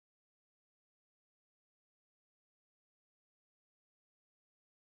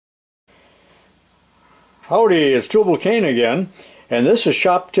Howdy, it's tubalcain again, and this is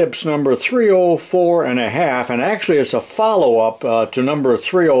shop tips number 304 and a half, and actually it's a follow-up to number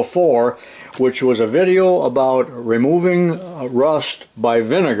 304, which was a video about removing rust by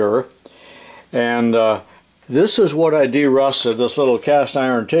vinegar. And this is what I derusted, this little cast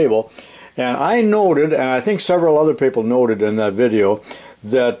iron table. And I noted, and I think several other people noted in that video,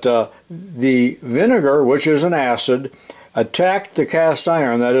 that the vinegar, which is an acid, attacked the cast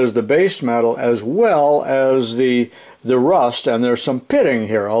iron, that is the base metal, as well as the rust, and there's some pitting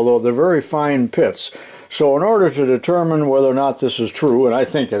here, although they're very fine pits. So in order to determine whether or not this is true, and I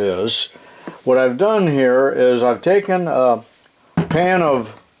think it is, what I've done here is I've taken a pan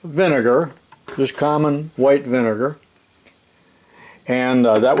of vinegar, just common white vinegar, and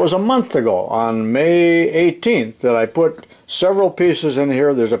that was a month ago, on May 18th, that I put several pieces in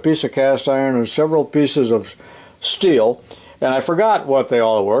here. There's a piece of cast iron and several pieces of steel, and I forgot what they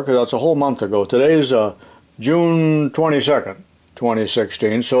all were because that's a whole month ago. Today's June 22nd,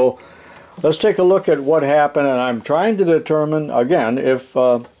 2016. So let's take a look at what happened, and I'm trying to determine again if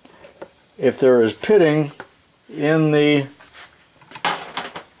there is pitting in the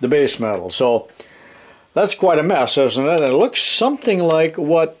base metal. So that's quite a mess, isn't it? It looks something like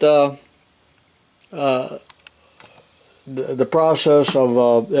what the process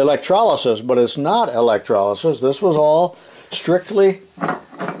of electrolysis, but it's not electrolysis. This was all strictly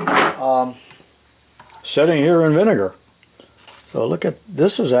setting here in vinegar. So look at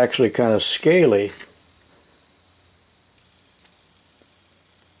this, is actually kind of scaly,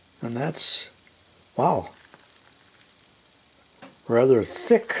 and that's, wow, rather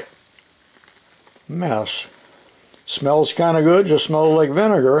thick mess. Smells kind of good, just smells like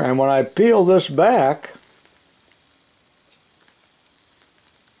vinegar. And when I peel this back,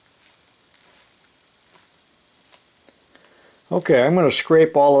 okay, I'm going to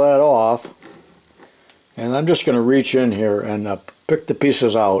scrape all of that off, and I'm just going to reach in here and pick the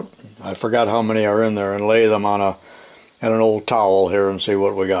pieces out. I forgot how many are in there, and lay them on an old towel here and see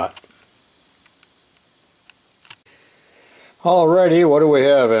what we got. Alrighty, what do we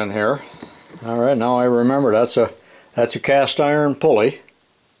have in here? Alright, now I remember that's a cast iron pulley.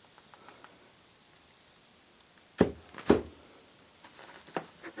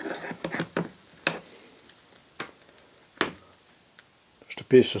 Just a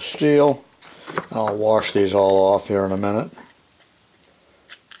piece of steel. I'll wash these all off here in a minute.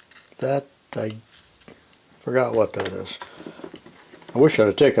 That, I forgot what that is. I wish I'd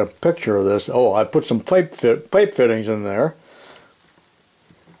have taken a picture of this. Oh, I put some pipe fittings in there.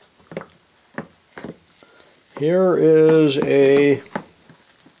 Here is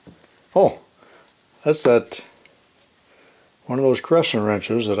oh, that's one of those crescent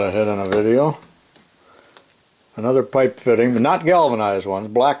wrenches that I had in a video. Another pipe fitting, but not galvanized ones,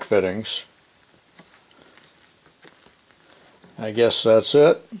 black fittings. I guess that's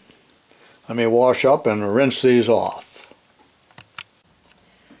it. Let me wash up and rinse these off.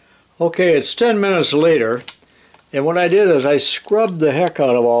 Okay, it's 10 minutes later, and what I did is I scrubbed the heck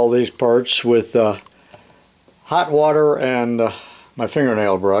out of all these parts with hot water and my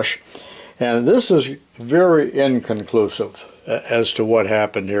fingernail brush, and this is very inconclusive as to what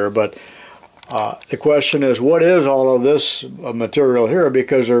happened here, but the question is, what is all of this material here?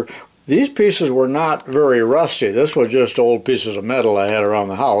 Because these pieces were not very rusty. This was just old pieces of metal I had around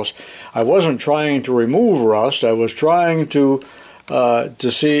the house. I wasn't trying to remove rust. I was trying to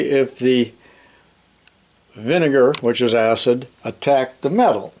see if the vinegar, which is acid, attacked the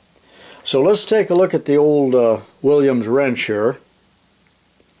metal. So let's take a look at the old Williams wrench here.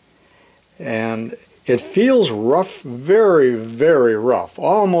 And it feels rough, very, very rough,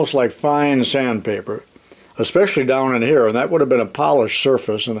 almost like fine sandpaper, especially down in here, and that would have been a polished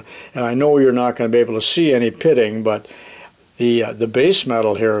surface, and I know you're not going to be able to see any pitting, but the base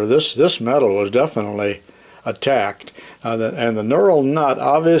metal here, this metal was definitely attacked, and the knurled nut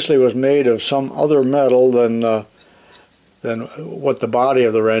obviously was made of some other metal than what the body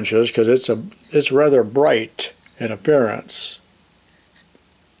of the wrench is, because it's rather bright in appearance.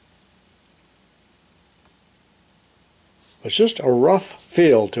 It's just a rough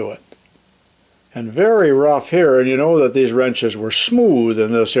feel to it, and very rough here, and you know that these wrenches were smooth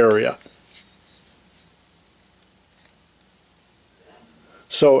in this area.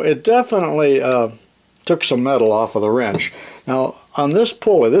 So it definitely took some metal off of the wrench. Now on this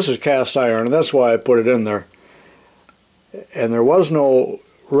pulley, this is cast iron, and that's why I put it in there, and there was no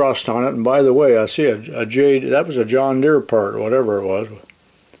rust on it. And by the way, I see a jade, that was a John Deere part, whatever it was.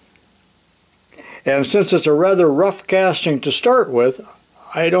 And since it's a rather rough casting to start with,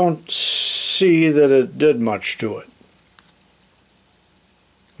 I don't see that it did much to it.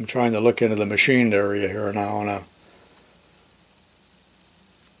 I'm trying to look into the machined area here now,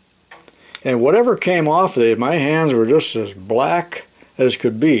 and whatever came off of it, my hands were just as black as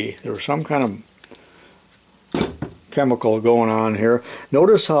could be. There was some kind of chemical going on here.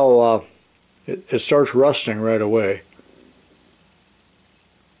 Notice how it starts rusting right away.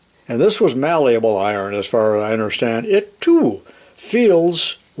 And this was malleable iron, as far as I understand. It too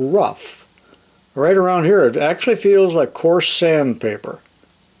feels rough. Right around here, it actually feels like coarse sandpaper.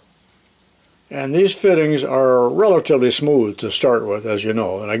 And these fittings are relatively smooth to start with, as you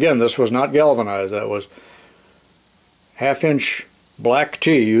know. And again, this was not galvanized. That was 1/2 inch black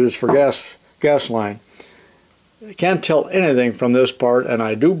tea used for gas line. I can't tell anything from this part, and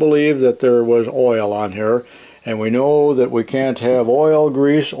I do believe that there was oil on here. And we know that we can't have oil,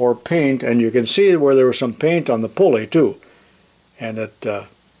 grease, or paint, and you can see where there was some paint on the pulley too. And it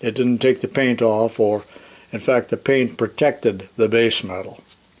didn't take the paint off, or in fact the paint protected the base metal.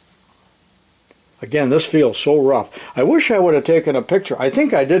 Again, this feels so rough. I wish I would have taken a picture. I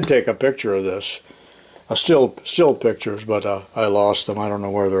think I did take a picture of this. Still pictures, but I lost them. I don't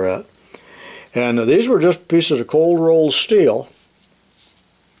know where they're at. And these were just pieces of cold rolled steel.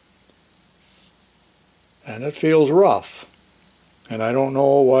 And it feels rough. And I don't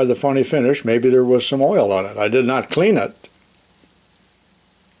know why the funny finish. Maybe there was some oil on it. I did not clean it.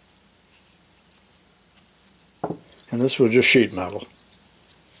 And this was just sheet metal.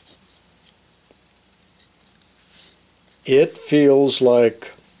 It feels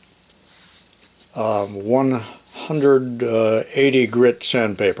like 180 grit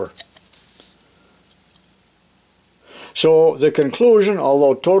sandpaper. So the conclusion,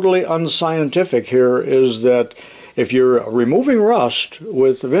 although totally unscientific here, is that if you're removing rust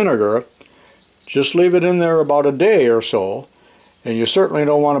with vinegar, just leave it in there about a day or so. And you certainly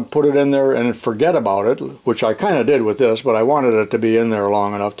don't want to put it in there and forget about it, which I kind of did with this, but I wanted it to be in there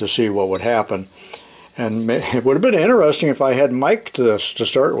long enough to see what would happen. And it would have been interesting if I had mic'd this to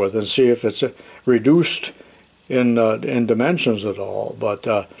start with and see if it's reduced in dimensions at all. But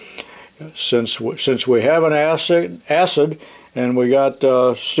since we have an acid and we got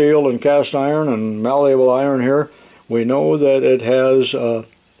steel and cast iron and malleable iron here, we know that it has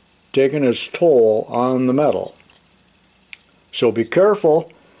taken its toll on the metal. So be careful.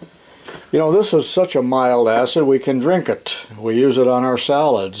 You know, this is such a mild acid, we can drink it. We use it on our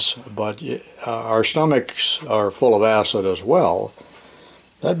salads, but our stomachs are full of acid as well.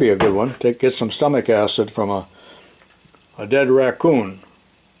 That'd be a good one. Get some stomach acid from a dead raccoon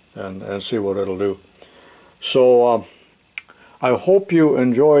and see what it'll do. So I hope you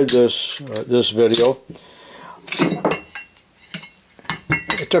enjoyed this video.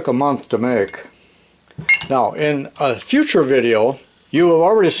 It took a month to make. Now, in a future video, you have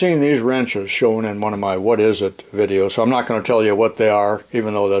already seen these wrenches shown in one of my What Is It videos, so I'm not going to tell you what they are,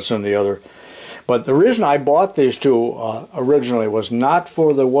 even though that's in the other. But the reason I bought these two originally was not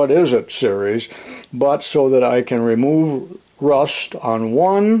for the What Is It series, but so that I can remove rust on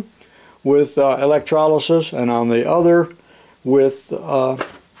one with electrolysis and on the other with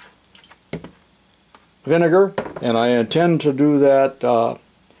vinegar. And I intend to do that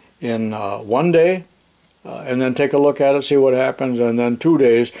in one day. And then take a look at it, see what happens, and then 2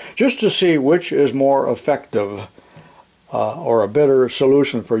 days, just to see which is more effective or a better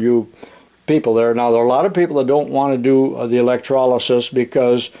solution for you people there. Now, there are a lot of people that don't want to do the electrolysis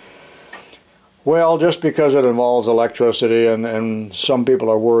because, well, just because it involves electricity, and some people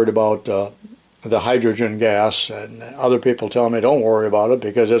are worried about the hydrogen gas, and other people tell me don't worry about it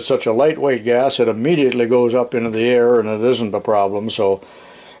because it's such a lightweight gas, it immediately goes up into the air and it isn't a problem. So.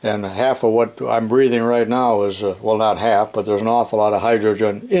 And half of what I'm breathing right now is, well, not half, but there's an awful lot of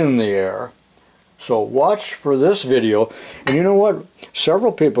hydrogen in the air. So watch for this video. And you know what?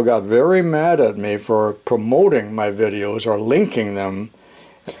 Several people got very mad at me for promoting my videos or linking them.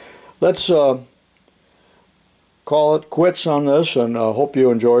 Let's call it quits on this, and hope you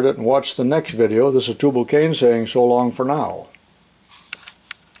enjoyed it. And watch the next video. This is tubalcain saying so long for now.